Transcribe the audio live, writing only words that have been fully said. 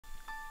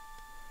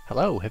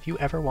Hello, have you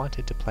ever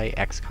wanted to play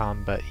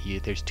XCOM but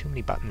there's too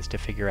many buttons to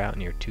figure out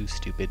and you're too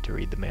stupid to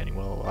read the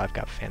manual? Well, I've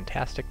got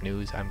fantastic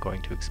news. I'm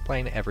going to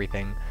explain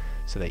everything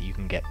so that you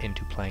can get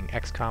into playing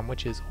XCOM,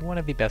 which is one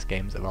of the best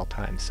games of all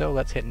time. So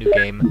let's hit new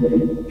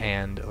game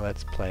and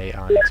let's play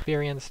on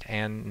experienced,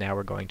 and now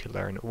we're going to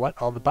learn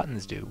what all the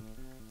buttons do.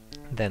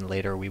 Then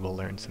later we will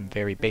learn some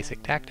very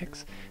basic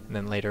tactics, and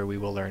then later we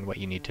will learn what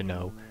you need to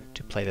know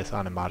to play this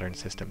on a modern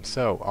system.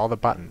 So, all the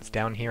buttons.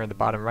 Down here in the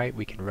bottom right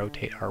we can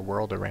rotate our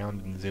world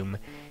around and zoom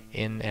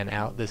in and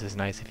out. This is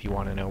nice if you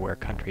want to know where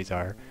countries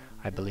are.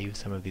 I believe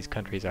some of these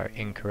countries are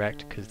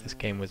incorrect because this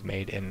game was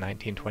made in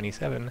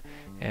 1927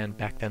 and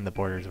back then the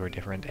borders were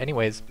different.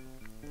 Anyways,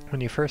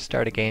 when you first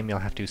start a game you'll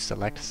have to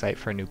select a site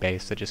for a new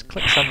base, so just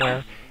click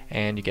somewhere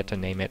and you get to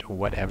name it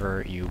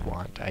whatever you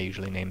want. I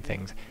usually name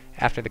things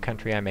after the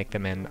country I make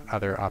them in.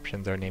 Other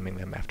options are naming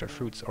them after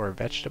fruits or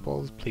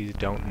vegetables. Please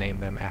don't name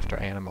them after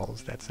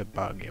animals. That's a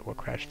bug. It will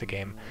crash the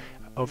game.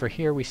 Over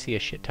here we see a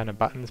shit ton of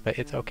buttons, but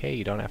it's okay.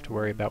 You don't have to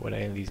worry about what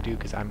any of these do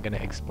because I'm going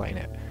to explain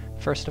it.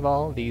 First of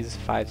all, these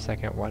 5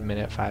 second, 1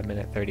 minute, 5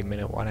 minute, 30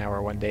 minute, 1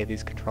 hour, 1 day,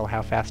 these control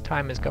how fast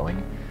time is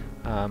going.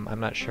 I'm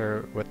not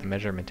sure what the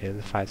measurement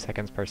is. 5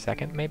 seconds per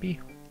second maybe?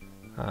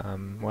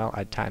 Well,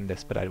 I'd time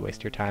this, but I'd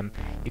waste your time.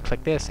 You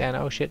click this and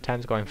oh shit,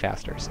 time's going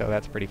faster, so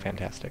that's pretty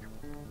fantastic.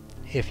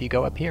 If you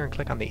go up here and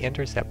click on the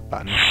intercept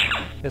button,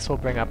 this will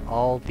bring up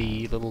all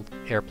the little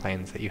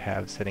airplanes that you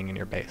have sitting in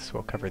your base.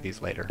 We'll cover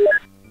these later.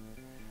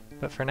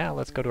 But for now,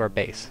 let's go to our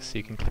base. So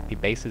you can click the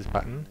bases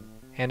button,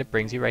 and it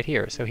brings you right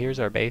here. So here's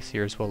our base.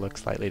 Yours will look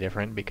slightly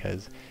different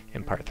because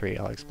in part 3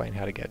 I'll explain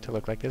how to get it to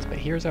look like this. But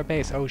here's our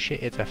base. Oh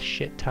shit, it's a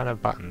shit ton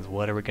of buttons.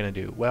 What are we going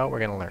to do? Well, we're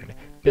going to learn.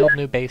 Build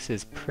new base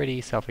is pretty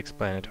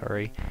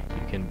self-explanatory.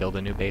 You can build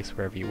a new base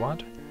wherever you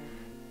want.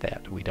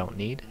 That we don't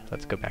need.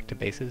 Let's go back to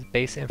bases.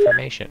 Base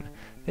information.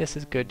 This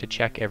is good to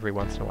check every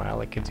once in a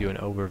while. It gives you an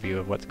overview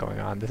of what's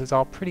going on. This is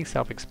all pretty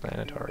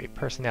self-explanatory.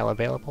 Personnel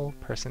available,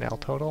 personnel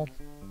total,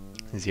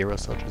 0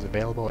 soldiers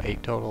available,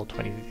 8 total,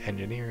 20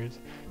 engineers,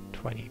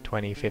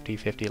 20, 50,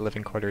 50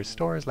 living quarters,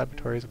 stores,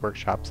 laboratories,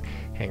 workshops,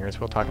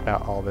 hangars. We'll talk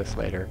about all this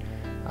later.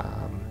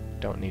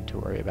 Don't need to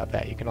worry about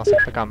that. You can also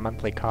click on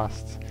monthly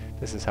costs.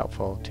 This is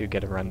helpful to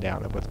get a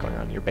rundown of what's going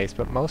on in your base,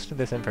 but most of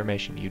this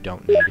information you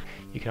don't need.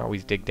 You can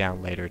always dig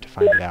down later to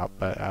find it out,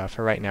 but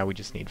for right now we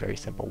just need very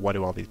simple. What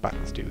do all these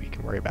buttons do? You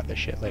can worry about this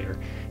shit later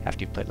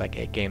after you've played like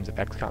 8 games of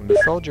XCOM.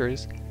 The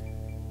soldiers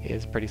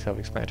is pretty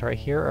self-explanatory.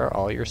 Here are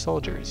all your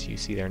soldiers. You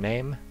see their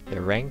name,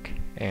 their rank,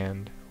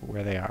 and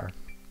where they are.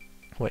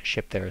 What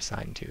ship they're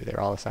assigned to. They're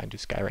all assigned to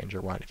Sky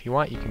Ranger 1. If you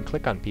want, you can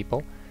click on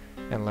people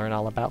and learn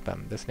all about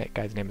them. This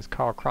guy's name is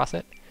Carl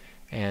Crossett,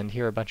 and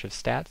here are a bunch of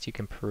stats you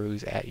can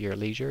peruse at your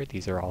leisure.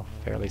 These are all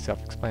fairly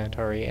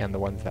self-explanatory, and the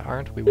ones that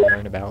aren't we will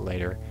learn about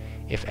later,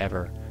 if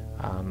ever.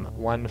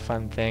 One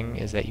fun thing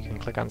is that you can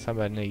click on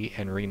somebody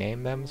and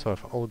rename them, so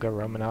if Olga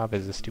Romanov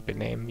is a stupid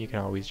name, you can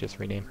always just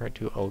rename her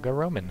to Olga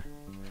Roman.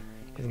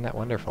 Isn't that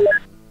wonderful?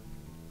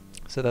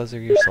 So those are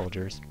your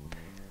soldiers.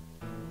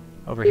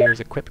 Over here is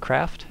Equip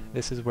Craft.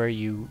 This is where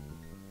you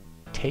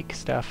take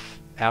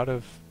stuff out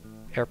of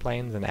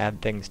airplanes and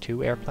add things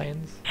to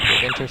airplanes.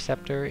 Your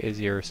Interceptor is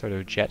your sort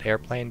of jet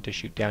airplane to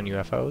shoot down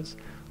UFOs.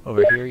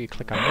 Over here you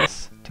click on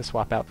this to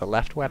swap out the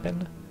left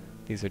weapon.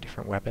 These are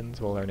different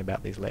weapons, we'll learn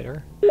about these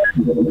later.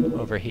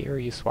 Over here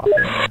you swap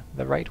in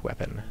the right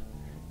weapon.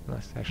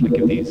 Let's actually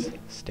give these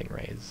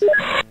stingrays.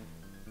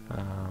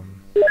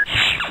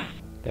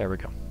 There we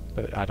go.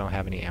 But I don't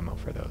have any ammo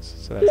for those,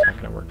 so that's not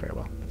going to work very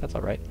well. But that's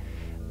alright.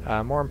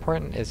 More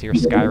important is your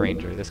Sky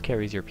Ranger. This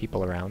carries your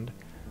people around.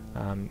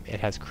 It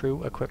has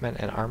crew, equipment,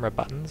 and armor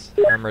buttons.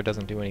 Armor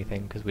doesn't do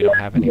anything because we don't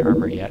have any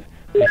armor yet.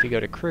 But if you go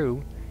to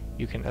crew,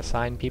 you can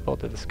assign people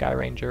to the Sky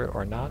Ranger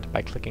or not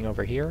by clicking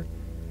over here,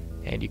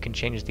 and you can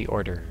change the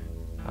order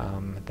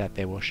that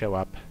they will show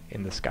up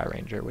in the Sky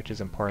Ranger, which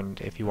is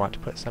important if you want to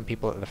put some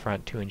people at the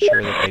front to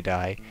ensure that they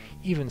die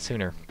even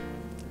sooner.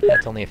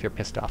 That's only if you're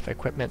pissed off.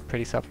 Equipment,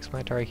 pretty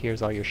self-explanatory.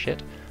 Here's all your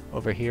shit.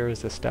 Over here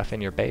is the stuff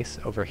in your base.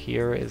 Over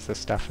here is the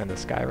stuff in the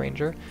Sky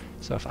Ranger.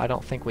 So if I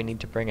don't think we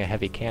need to bring a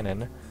heavy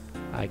cannon,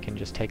 I can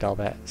just take all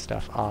that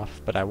stuff off,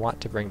 but I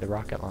want to bring the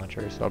rocket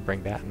launcher, so I'll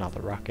bring that and all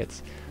the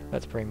rockets.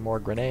 Let's bring more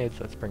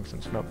grenades, let's bring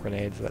some smoke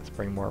grenades, let's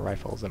bring more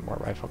rifles and more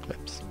rifle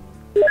clips.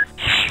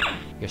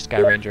 Your Sky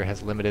Ranger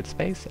has limited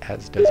space,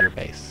 as does your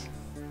base.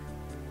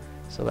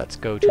 So let's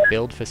go to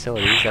build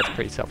facilities. That's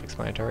pretty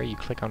self-explanatory. You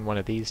click on one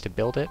of these to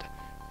build it,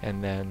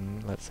 and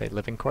then let's say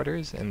living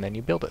quarters, and then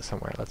you build it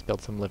somewhere. Let's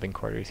build some living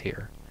quarters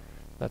here.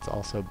 Let's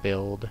also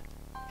build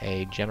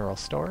a general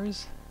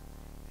stores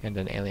and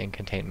an alien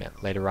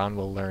containment. Later on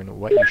we'll learn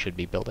what you should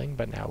be building,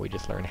 but now we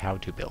just learn how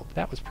to build.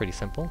 That was pretty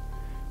simple.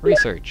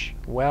 Research.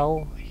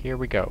 Well, here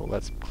we go.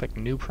 Let's click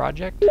New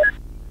Project.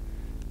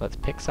 Let's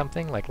pick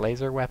something like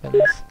laser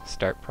weapons,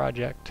 Start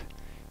Project,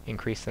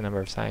 increase the number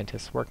of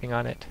scientists working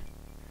on it,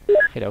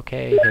 hit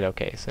OK, hit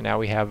OK. So now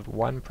we have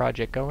one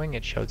project going.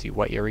 It shows you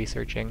what you're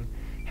researching,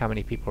 how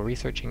many people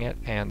researching it,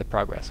 and the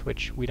progress,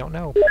 which we don't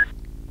know.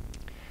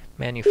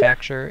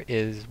 Manufacture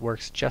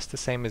works just the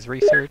same as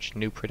research.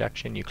 New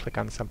production, you click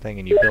on something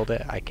and you build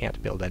it. I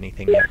can't build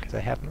anything yet because I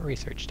haven't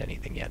researched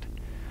anything yet.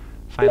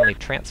 Finally,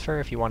 transfer.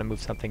 If you want to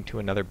move something to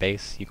another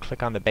base, you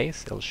click on the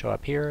base, it'll show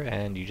up here,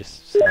 and you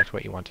just select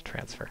what you want to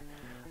transfer.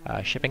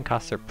 Shipping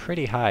costs are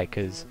pretty high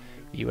because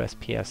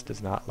USPS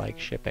does not like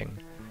shipping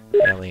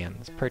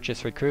aliens.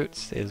 Purchase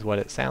recruits is what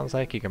it sounds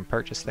like. You can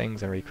purchase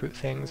things and recruit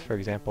things. For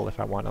example, if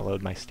I want to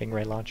load my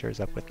Stingray launchers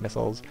up with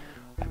missiles,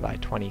 I buy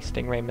 20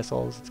 Stingray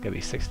missiles. It's going to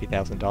be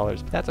 $60,000,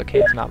 but that's okay.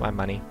 It's not my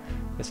money.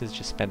 This is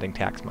just spending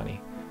tax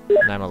money.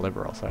 And I'm a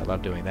liberal, so I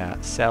love doing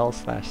that.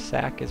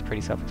 Sell/sack is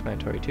pretty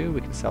self-explanatory too.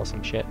 We can sell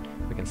some shit.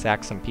 We can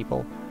sack some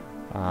people.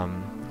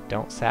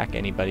 Don't sack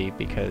anybody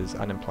because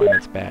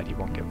unemployment's bad. You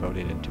won't get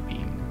voted into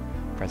being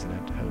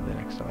president of the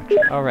next election.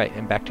 Alright,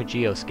 and back to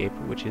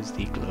Geoscape, which is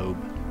the globe.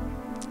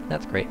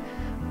 That's great.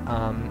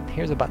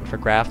 Here's a button for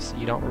graphs.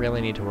 You don't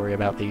really need to worry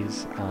about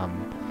these,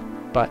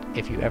 but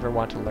if you ever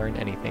want to learn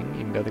anything,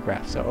 you can go to the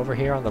graph. So over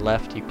here on the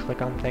left, you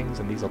click on things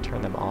and these will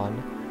turn them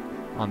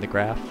on the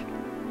graph.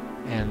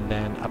 And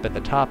then up at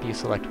the top, you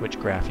select which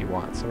graph you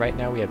want. So right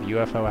now we have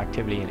UFO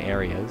activity in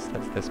areas.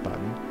 That's this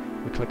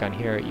button. We click on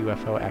here,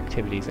 UFO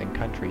activities in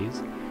countries,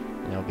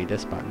 and it'll be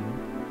this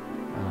button.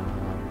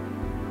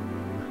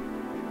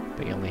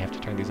 But you only have to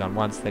turn these on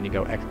once. Then you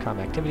go XCOM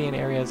activity in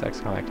areas,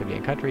 XCOM activity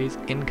in countries,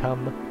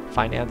 income,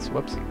 finance,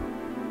 whoops.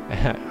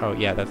 Oh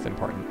yeah, that's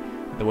important.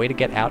 The way to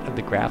get out of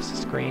the graphs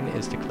screen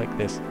is to click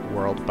this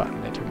world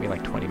button. It took me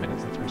like 20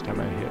 minutes the first time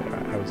I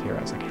was here.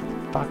 I was like, how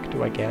the fuck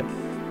do I get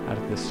out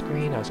of this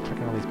screen? I was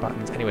clicking all these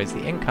buttons. Anyways,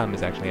 the income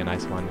is actually a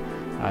nice one.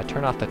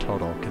 Turn off the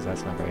total, because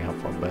that's not very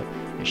helpful, but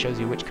it shows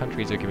you which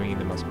countries are giving you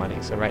the most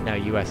money. So right now,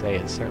 USA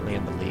is certainly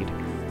in the lead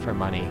for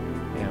money.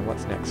 And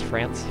what's next?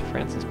 France?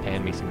 France is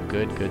paying me some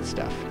good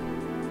stuff.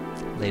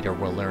 Later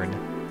we'll learn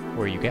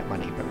where you get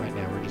money, but right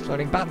now we're just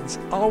learning buttons.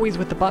 Always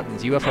with the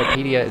buttons!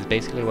 UFOpedia is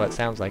basically what it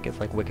sounds like. It's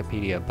like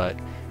Wikipedia, but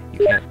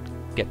you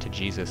can't get to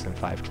Jesus in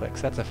 5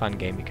 clicks. That's a fun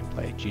game you can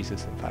play,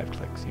 Jesus in 5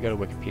 clicks. You go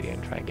to Wikipedia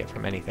and try and get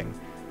from anything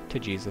to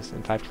Jesus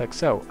in 5 clicks.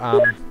 So,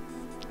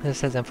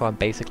 this has info on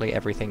basically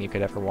everything you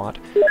could ever want.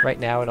 Right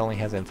now it only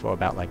has info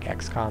about like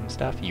XCOM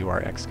stuff. You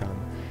are XCOM.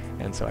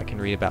 And so I can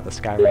read about the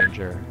Sky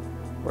Ranger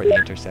or the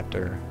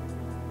Interceptor.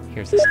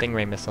 Here's the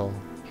Stingray missile.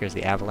 Here's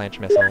the Avalanche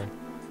missile.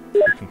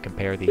 You can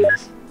compare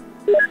these.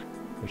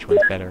 Which one's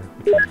better?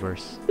 Which one's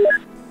worse?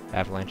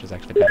 Avalanche is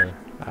actually better.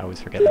 I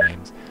always forget the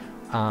names.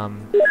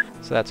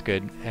 So that's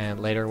good. And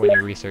later when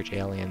you research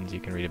aliens, you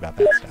can read about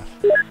that stuff.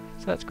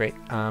 So that's great.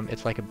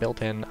 It's like a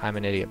built-in I'm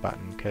an idiot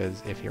button,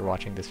 because if you're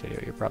watching this video,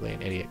 you're probably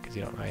an idiot because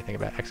you don't know anything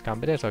about XCOM,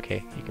 but it's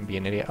okay. You can be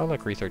an idiot. Oh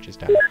look, research is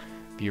done.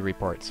 View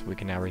reports. We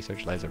can now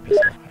research laser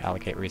pistol.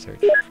 Allocate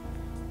research.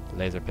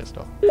 Laser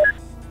pistol.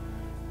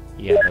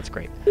 Yeah, that's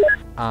great.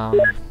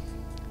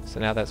 So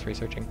now that's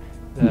researching.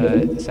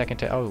 The second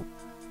to... Oh,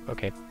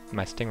 okay.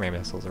 My Stingray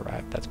missiles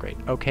arrived. That's great.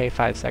 OK,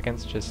 5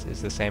 seconds just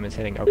is the same as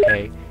hitting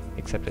OK,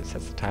 except it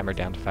sets the timer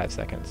down to 5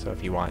 seconds. So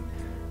if you want,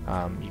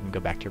 you can go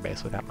back to your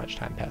base without much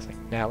time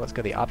passing. Now let's go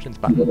to the options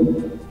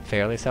button.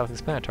 Fairly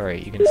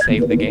self-explanatory. You can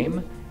save the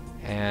game,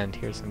 and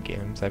here's some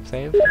games I've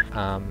saved.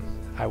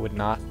 I would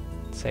not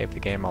save the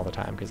game all the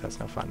time because that's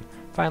no fun.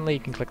 Finally, you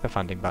can click the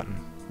funding button.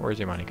 Where's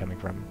your money coming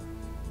from?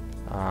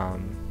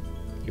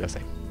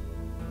 USA.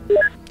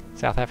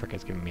 South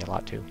Africa's giving me a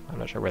lot too. I'm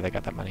not sure where they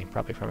got that money.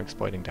 Probably from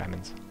exploiting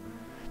diamonds.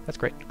 That's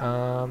great.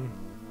 And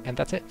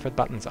that's it for the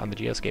buttons on the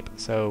Geoscape.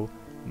 So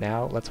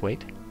now let's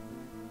wait.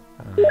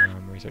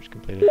 Research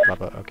completed. Blah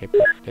blah. Okay,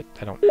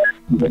 I don't.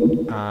 But,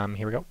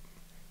 here we go.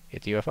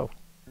 It's UFO.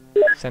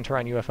 Center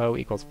on UFO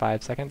equals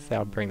 5 seconds.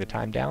 That'll bring the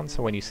time down.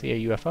 So when you see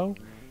a UFO,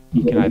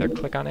 you can either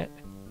click on it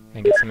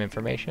and get some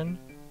information,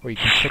 or you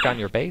can click on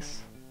your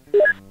base,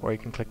 or you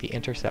can click the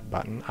intercept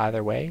button.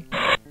 Either way,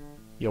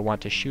 you'll want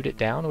to shoot it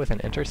down with an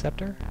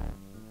interceptor.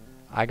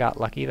 I got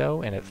lucky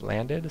though, and it's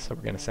landed, so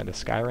we're going to send a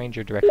Sky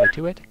Ranger directly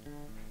to it.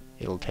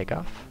 It'll take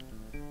off,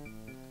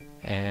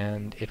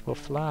 and it will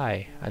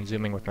fly. I'm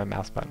zooming with my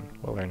mouse button.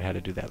 We'll learn how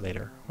to do that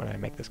later when I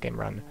make this game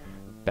run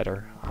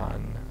better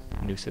on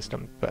new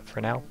system. But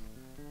for now,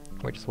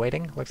 we're just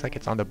waiting. Looks like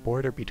it's on the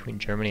border between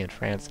Germany and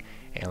France.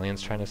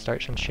 Aliens trying to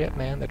start some shit,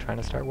 man. They're trying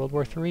to start World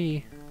War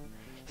III.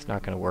 It's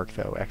not going to work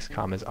though.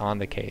 XCOM is on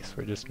the case.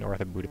 We're just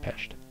north of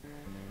Budapest.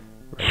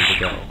 Ready to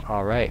go.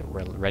 Alright,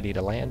 we're ready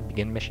to land.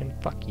 Begin mission?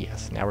 Fuck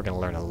yes. Now we're going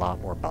to learn a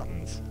lot more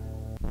buttons.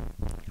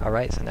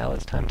 Alright, so now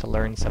it's time to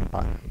learn some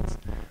buttons.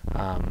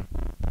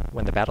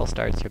 When the battle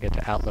starts, you'll get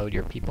to outload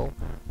your people.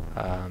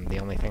 The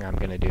only thing I'm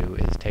going to do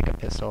is take a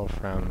pistol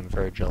from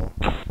Virgil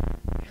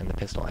and the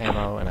pistol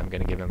ammo, and I'm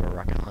going to give him a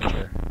rocket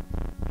launcher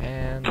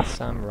and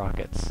some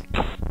rockets.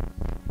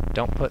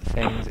 Don't put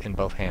things in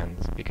both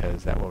hands,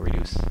 because that will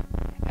reduce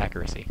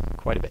accuracy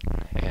quite a bit.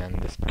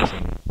 And this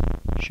person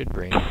should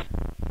bring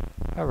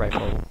a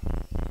rifle,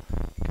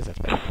 because that's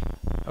better.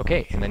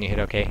 Okay, and then you hit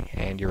OK,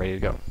 and you're ready to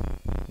go.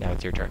 Now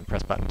it's your turn.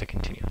 Press button to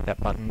continue. That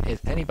button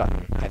is any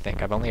button, I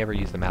think. I've only ever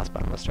used the mouse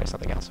button. Let's try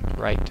something else.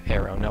 Right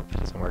arrow. Nope,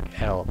 that doesn't work.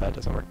 L, that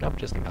doesn't work. Nope,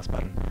 just the mouse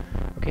button.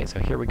 Okay, so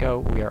here we go.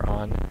 We are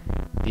on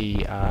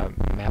the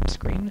map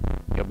screen,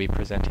 you'll be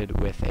presented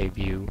with a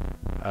view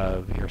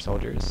of your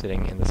soldiers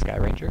sitting in the Sky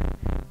Ranger,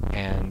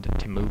 and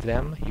to move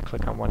them, you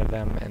click on one of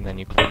them, and then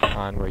you click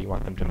on where you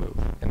want them to move,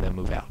 and then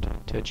move out.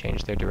 To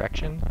change their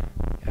direction,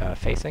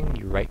 facing,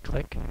 you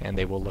right-click, and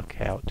they will look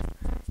out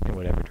in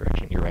whatever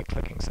direction you're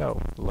right-clicking.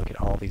 So, look at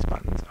all these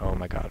buttons. Oh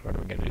my god, what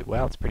are we going to do?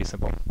 Well, it's pretty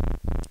simple.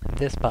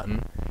 This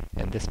button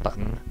and this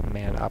button,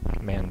 man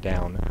up, man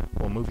down,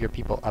 will move your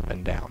people up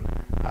and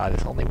down.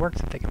 This only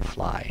works if they can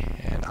fly,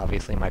 and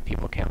obviously my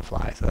people can't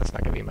fly, so that's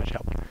not going to be much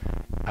help.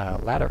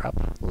 Ladder up,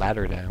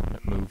 ladder down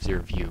moves your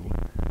view.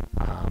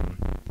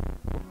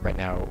 Right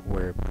now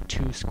we're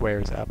 2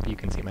 squares up. You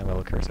can see my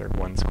little cursor,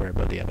 1 square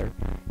above the other.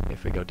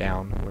 If we go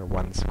down, we're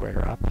 1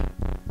 square up.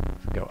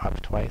 If we go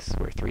up twice,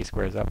 we're 3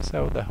 squares up.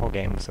 So the whole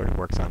game sort of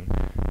works on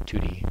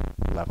 2D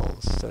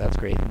levels. So that's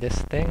great.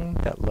 This thing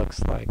that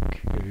looks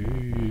like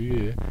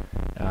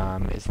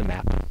is the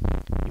map.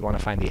 You want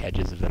to find the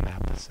edges of the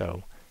map.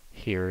 So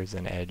here's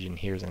an edge and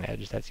here's an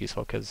edge. That's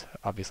useful because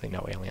obviously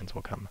no aliens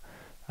will come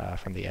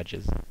from the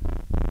edges.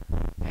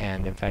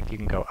 And in fact, you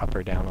can go up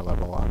or down a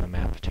level on the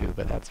map too,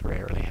 but that's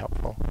rarely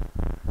helpful.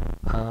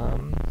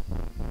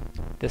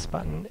 This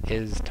button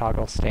is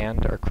toggle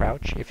stand or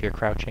crouch. If you're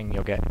crouching,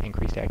 you'll get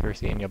increased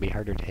accuracy and you'll be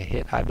harder to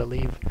hit, I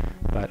believe.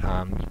 But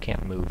you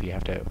can't move. You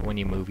have to, when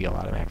you move, you'll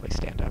automatically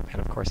stand up. And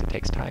of course, it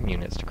takes time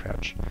units to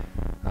crouch.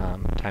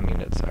 Time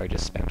units are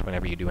just spent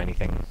whenever you do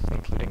anything,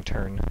 including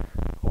turn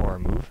or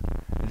move.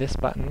 This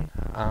button,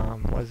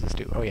 what does this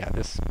do? Oh yeah,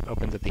 this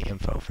opens up the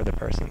info for the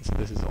person. So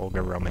this is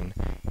Olga Roman,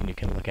 and you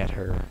can look at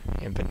her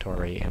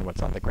inventory and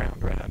what's on the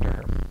ground right under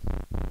her.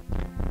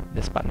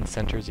 This button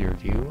centers your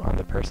view on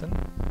the person.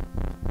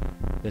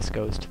 This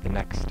goes to the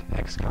next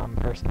XCOM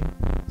person,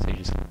 so you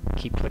just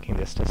keep clicking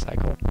this to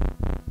cycle.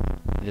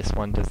 This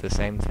one does the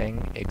same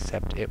thing,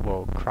 except it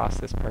will cross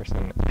this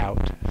person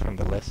out from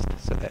the list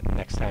so that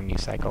next time you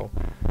cycle,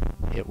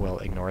 it will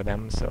ignore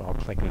them. So I'll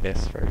click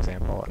this, for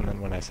example, and then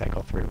when I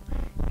cycle through,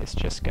 it's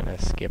just going to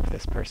skip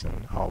this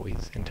person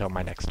always until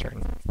my next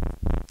turn.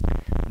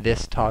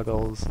 This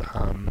toggles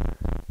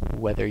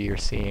whether you're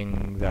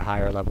seeing the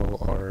higher level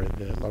or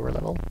the lower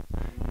level.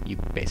 You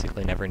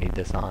basically never need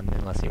this on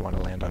unless you want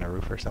to land on a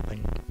roof or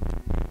something.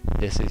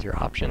 This is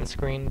your options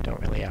screen.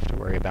 Don't really have to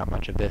worry about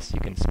much of this. You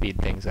can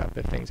speed things up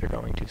if things are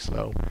going too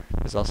slow.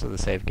 There's also the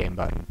save game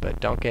button, but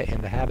don't get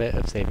in the habit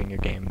of saving your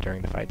game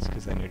during the fights,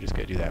 because then you're just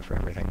going to do that for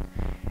everything,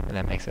 and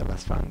that makes it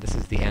less fun. This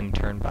is the end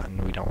turn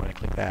button. We don't want to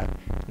click that.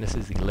 And this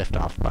is the lift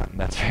off button.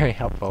 That's very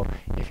helpful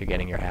if you're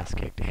getting your ass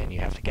kicked and you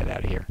have to get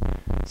out of here.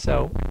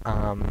 So,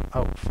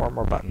 4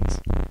 more buttons.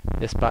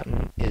 This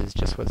button is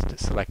just what's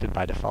selected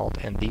by default,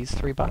 and these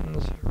 3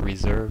 buttons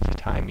reserve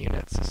time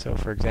units. So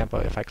for example,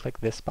 if I click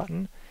this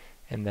button,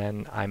 and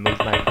then I move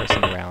my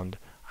person around,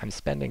 I'm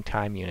spending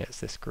time units,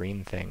 this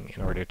green thing,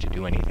 in order to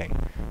do anything.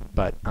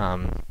 But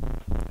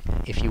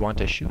if you want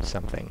to shoot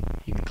something,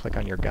 you can click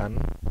on your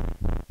gun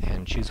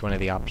and choose one of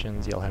the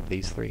options. You'll have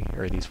these 3,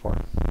 or these 4.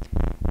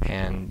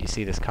 And you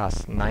see this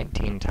costs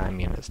 19 time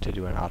units to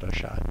do an auto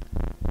shot.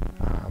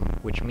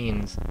 Which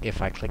means if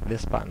I click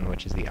this button,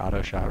 which is the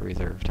auto shot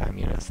reserve time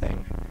units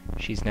thing,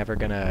 she's never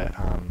gonna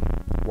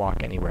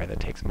walk anywhere that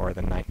takes more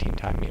than 19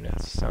 time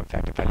units. So in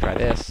fact, if I try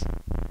this,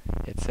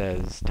 it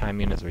says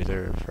time units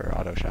reserved for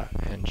auto shot,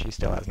 and she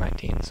still has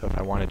 19. So if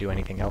I want to do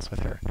anything else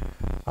with her,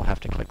 I'll have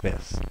to click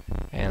this,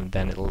 and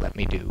then it'll let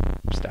me do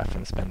stuff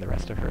and spend the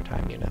rest of her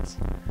time units.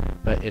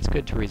 But it's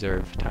good to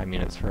reserve time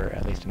units for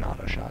at least an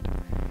auto shot.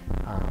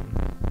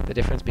 The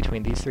difference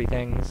between these 3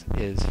 things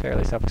is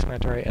fairly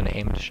self-explanatory. An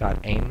aimed shot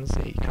aims,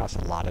 it costs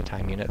a lot of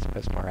time units, but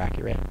it's more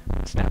accurate.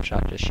 A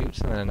snapshot just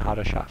shoots, and then an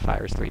auto shot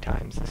fires 3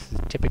 times. This is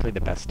typically the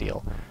best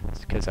deal,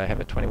 because I have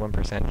a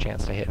 21%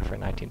 chance to hit for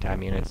 19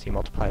 time units. You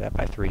multiply that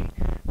by 3,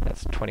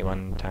 that's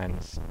 21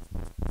 times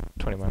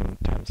 21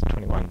 times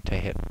 21 to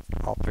hit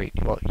all 3.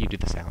 Well, you do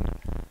the sound.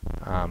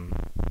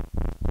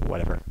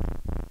 Whatever.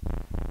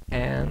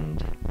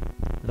 And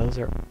those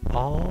are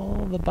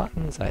all the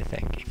buttons, I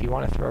think. If you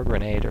want to throw a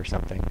grenade or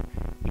something,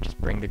 you just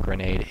bring the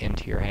grenade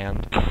into your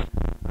hand,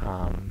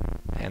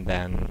 and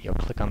then you'll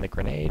click on the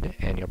grenade,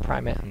 and you'll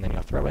prime it, and then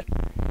you'll throw it,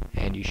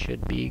 and you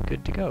should be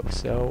good to go.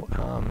 So,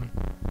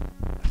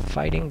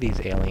 fighting these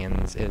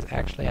aliens is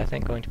actually, I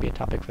think, going to be a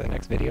topic for the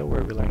next video,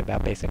 where we learn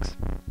about basics.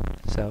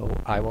 So,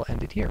 I will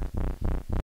end it here.